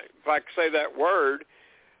 if I can say that word,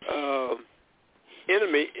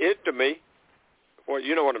 enemy, well,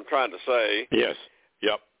 you know what I'm trying to say. Yes.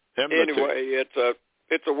 Yep. Enmity. Anyway,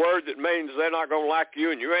 it's a word that means they're not going to like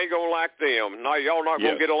you and you ain't going to like them. No, y'all not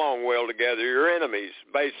going to get along well together. You're enemies,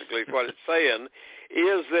 basically, is what it's saying,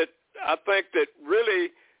 is that I think that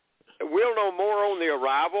really we'll know more on the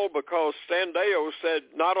arrival because Sandeo said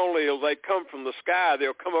not only will they come from the sky,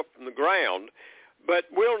 they'll come up from the ground, but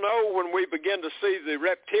we'll know when we begin to see the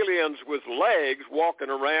reptilians with legs walking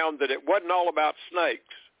around that it wasn't all about snakes.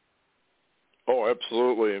 Oh,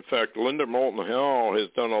 absolutely. In fact, Linda Moulton Hill has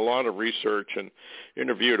done a lot of research and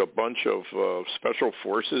interviewed a bunch of special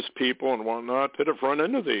forces people and whatnot that have run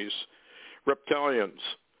into these reptilians.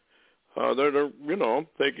 They're you know,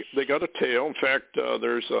 they got a tail. In fact,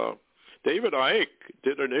 there's David Icke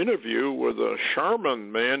did an interview with a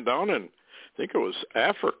shaman man down in, I think it was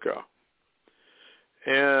Africa.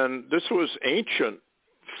 And this was ancient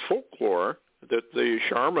folklore that the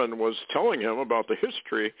shaman was telling him about the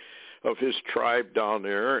history of his tribe down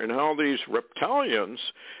there and how these reptilians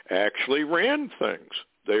actually ran things.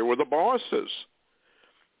 They were the bosses.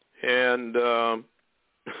 And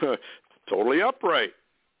totally upright.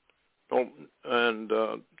 And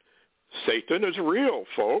Satan is real,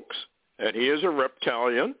 folks, and he is a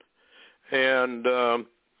reptilian. And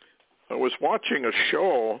I was watching a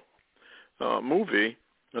show, movie,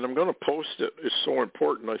 and I'm going to post it. It's so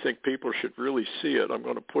important. I think people should really see it. I'm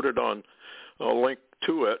going to put it on a link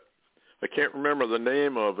to it. I can't remember the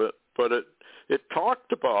name of it, but it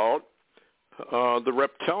talked about the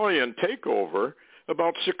reptilian takeover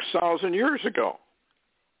about 6,000 years ago.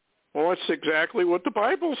 Well, that's exactly what the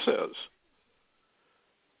Bible says.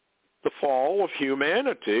 The fall of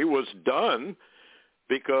humanity was done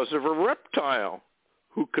because of a reptile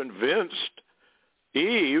who convinced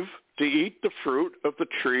Eve to eat the fruit of the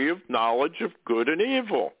tree of knowledge of good and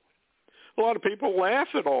evil. A lot of people laugh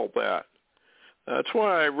at all that. That's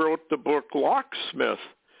why I wrote the book Locksmith,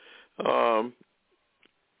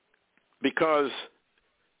 because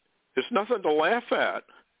there's nothing to laugh at.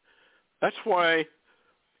 That's why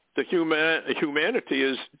the humanity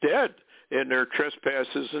is dead in their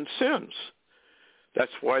trespasses and sins.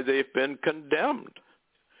 That's why they've been condemned.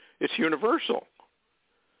 It's universal,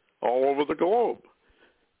 all over the globe.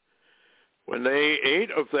 When they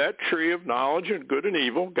ate of that tree of knowledge of good and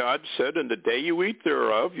evil, God said, "In the day you eat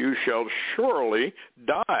thereof, you shall surely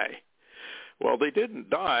die." Well, they didn't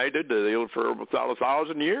die, did they? They lived for about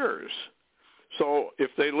 1,000 years. So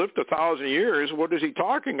if they lived 1,000 years, what is he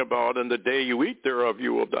talking about? In the day you eat thereof,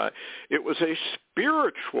 you will die. It was a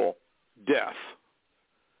spiritual death.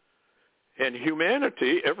 And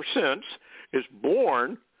humanity, ever since, is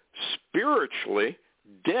born spiritually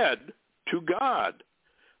dead to God.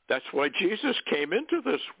 That's why Jesus came into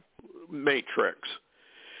this matrix.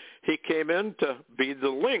 He came in to be the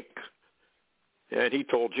link. And he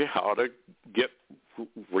told you how to get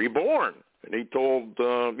reborn. And he told,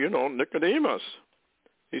 Nicodemus,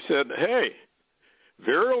 he said, "Hey,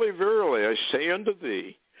 verily, verily, I say unto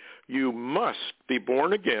thee, you must be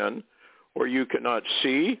born again, or you cannot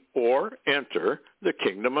see or enter the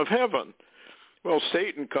kingdom of heaven." Well,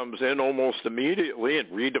 Satan comes in almost immediately and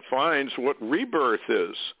redefines what rebirth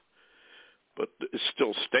is. But it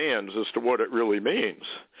still stands as to what it really means.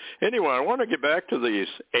 Anyway, I want to get back to these.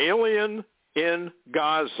 Alien in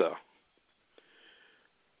Gaza.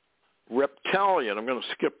 Reptilian. I'm going to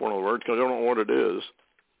skip one of the words because I don't know what it is.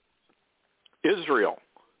 Israel.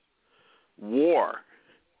 War.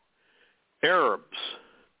 Arabs.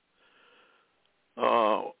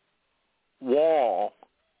 Wall.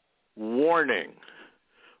 Warning.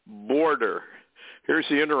 Border. Here's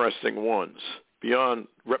the interesting ones. Beyond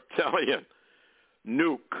reptilian.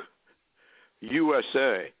 Nuke.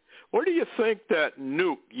 USA. What do you think that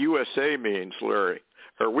nuke USA means, Larry?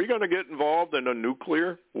 Are we going to get involved in a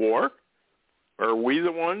nuclear war? Are we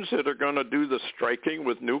the ones that are going to do the striking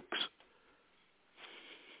with nukes?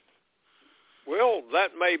 Well,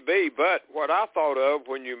 that may be, but what I thought of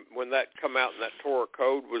when that come out in that Torah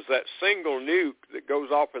code was that single nuke that goes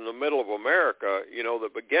off in the middle of America,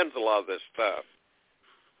 that begins a lot of this stuff.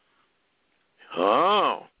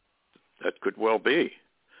 Oh, that could well be.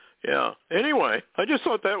 Yeah. Anyway, I just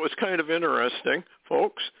thought that was kind of interesting,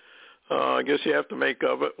 folks. I guess you have to make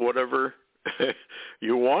of it whatever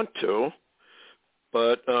you want to.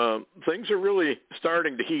 But things are really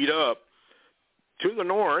starting to heat up. To the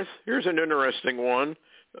north, here's an interesting one,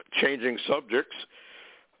 changing subjects.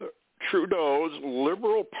 Trudeau's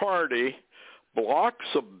Liberal Party blocks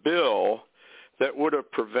a bill that would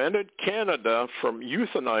have prevented Canada from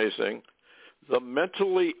euthanizing the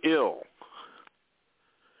mentally ill.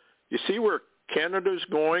 You see where Canada's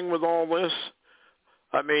going with all this?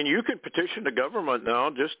 I mean, you can petition the government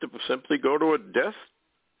now just to simply go to a death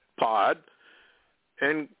pod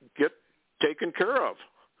and get taken care of.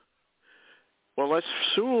 Well, that's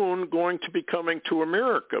soon going to be coming to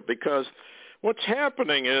America, because what's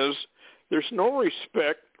happening is there's no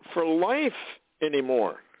respect for life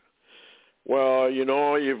anymore. Well,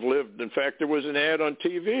 you've lived. In fact, there was an ad on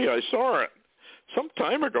TV. I saw it some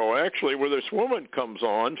time ago, actually, where this woman comes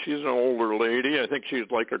on. She's an older lady. I think she's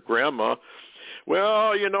like a grandma.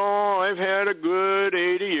 Well, I've had a good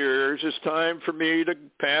 80 years. It's time for me to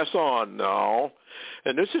pass on now.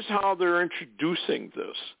 And this is how they're introducing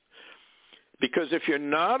this. Because if you're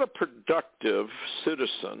not a productive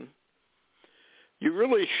citizen, you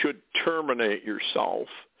really should terminate yourself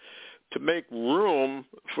to make room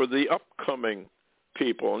for the upcoming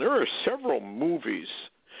people. And there are several movies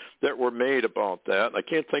that were made about that. I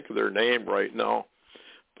can't think of their name right now,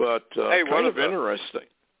 but kind of interesting.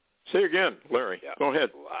 Say again, Larry. Yeah. Go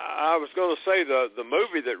ahead. I was going to say the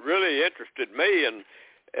movie that really interested me, and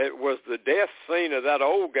it was the death scene of that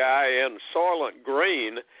old guy in Soylent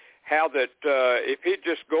Green, how that if he'd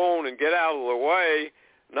just go on and get out of the way,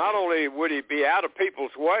 not only would he be out of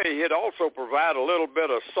people's way, he'd also provide a little bit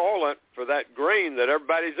of Soylent for that green that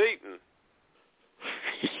everybody's eating.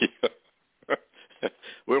 Yeah.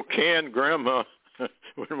 We'll can Grandma.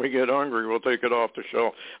 When we get hungry, we'll take it off the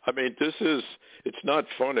shelf. I mean, it's not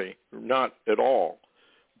funny, not at all.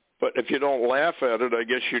 But if you don't laugh at it, I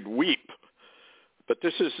guess you'd weep. But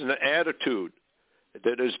this is an attitude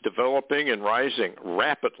that is developing and rising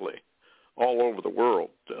rapidly all over the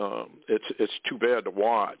world. It's too bad to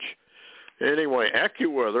watch. Anyway,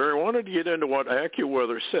 AccuWeather, I wanted to get into what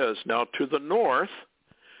AccuWeather says. Now, to the north,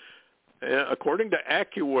 according to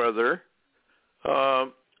AccuWeather,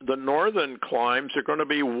 the northern climes are going to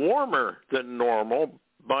be warmer than normal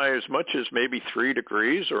by as much as maybe 3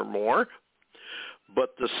 degrees or more.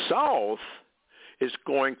 But the south is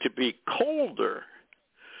going to be colder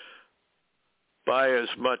by as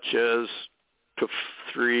much as to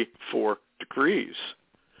 3-4 degrees.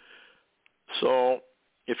 So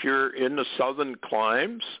if you're in the southern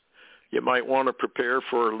climes, you might want to prepare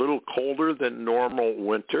for a little colder than normal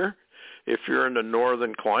winter. If you're in the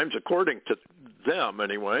northern climes, according to them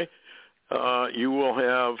anyway, you will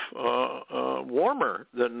have warmer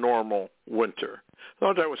than normal winter. I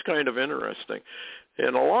thought that was kind of interesting.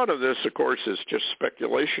 And a lot of this, of course, is just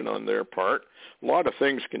speculation on their part. A lot of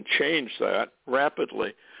things can change that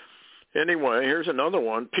rapidly. Anyway, here's another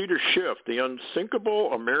one. Peter Schiff, the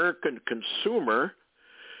unsinkable American consumer,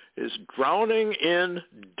 is drowning in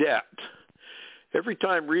debt. Every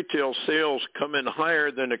time retail sales come in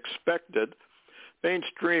higher than expected,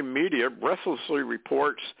 mainstream media breathlessly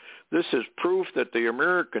reports this is proof that the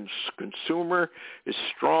American consumer is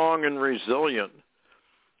strong and resilient.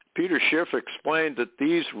 Peter Schiff explained that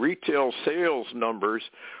these retail sales numbers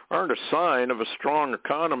aren't a sign of a strong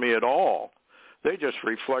economy at all. They just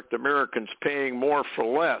reflect Americans paying more for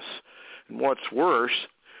less. And what's worse,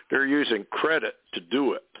 they're using credit to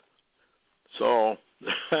do it. So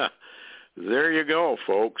there you go,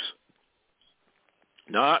 folks.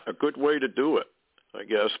 Not a good way to do it, I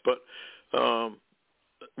guess. But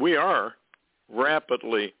we are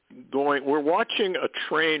rapidly going. We're watching a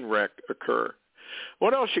train wreck occur.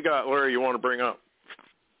 What else you got, Larry, you want to bring up?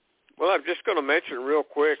 Well, I'm just going to mention real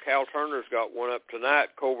quick, Hal Turner's got one up tonight,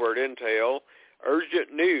 Covert Intel.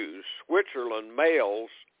 Urgent news, Switzerland mails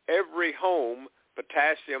every home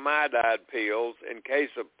potassium iodide pills in case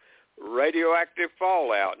of radioactive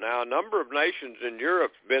fallout. Now, a number of nations in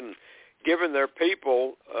Europe have been giving their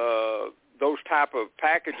people those type of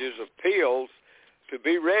packages of pills to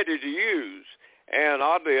be ready to use. And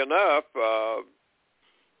oddly enough,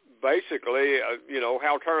 basically,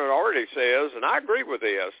 Hal Turner already says, and I agree with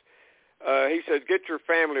this, he said, get your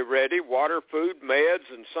family ready, water, food, meds,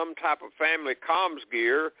 and some type of family comms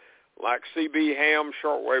gear like CB ham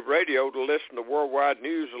shortwave radio to listen to worldwide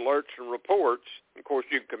news alerts and reports. Of course,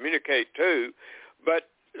 you can communicate too. But,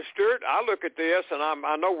 Stuart, I look at this, and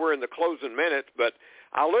I know we're in the closing minutes, but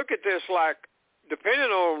I look at this like,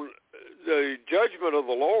 depending on the judgment of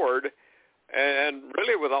the Lord, and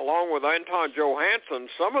really along with Anton Johansson,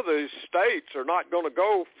 some of these states are not going to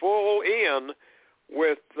go full in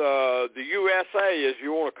with the USA, as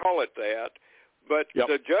you want to call it that. But yep.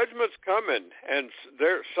 The judgment's coming, and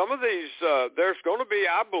some of these, there's going to be,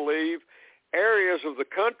 I believe, areas of the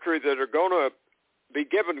country that are going to be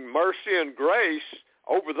given mercy and grace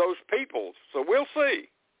over those peoples. So we'll see.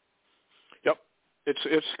 Yep.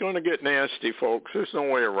 It's going to get nasty, folks. There's no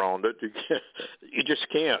way around it. You just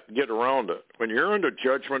can't get around it. When you're under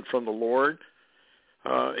judgment from the Lord,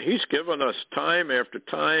 He's given us time after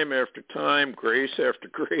time after time, grace after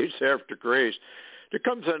grace after grace. There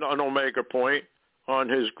comes an omega point on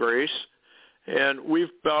His grace, and we've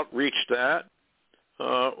about reached that.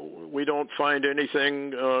 We don't find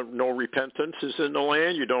anything, no repentance is in the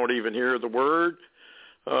land. You don't even hear the word.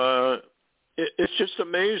 It's just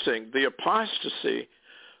amazing, the apostasy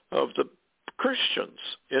of the Christians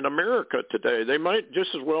in America today. They might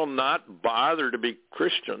just as well not bother to be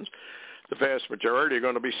Christians. The vast majority are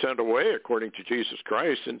going to be sent away, according to Jesus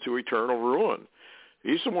Christ, into eternal ruin.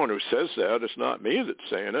 He's the one who says that. It's not me that's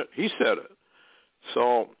saying it. He said it.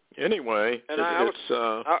 So anyway,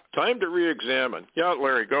 it's time to reexamine. Yeah,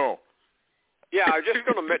 Larry, go. Yeah, I was just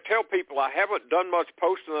going to tell people I haven't done much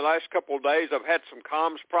posting the last couple of days. I've had some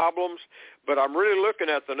comms problems, but I'm really looking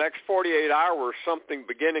at the next 48 hours, something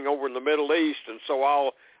beginning over in the Middle East, and so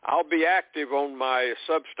I'll be active on my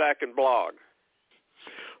Substack and blog.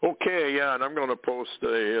 Okay, yeah, and I'm going to post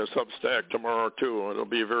a Substack tomorrow, too. It'll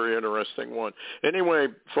be a very interesting one. Anyway,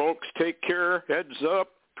 folks, take care. Heads up.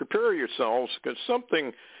 Prepare yourselves, because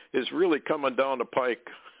something is really coming down the pike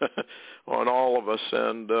on all of us,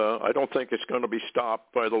 and I don't think it's going to be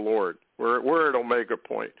stopped by the Lord. We're at Omega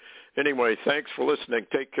Point. Anyway, thanks for listening.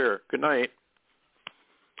 Take care. Good night.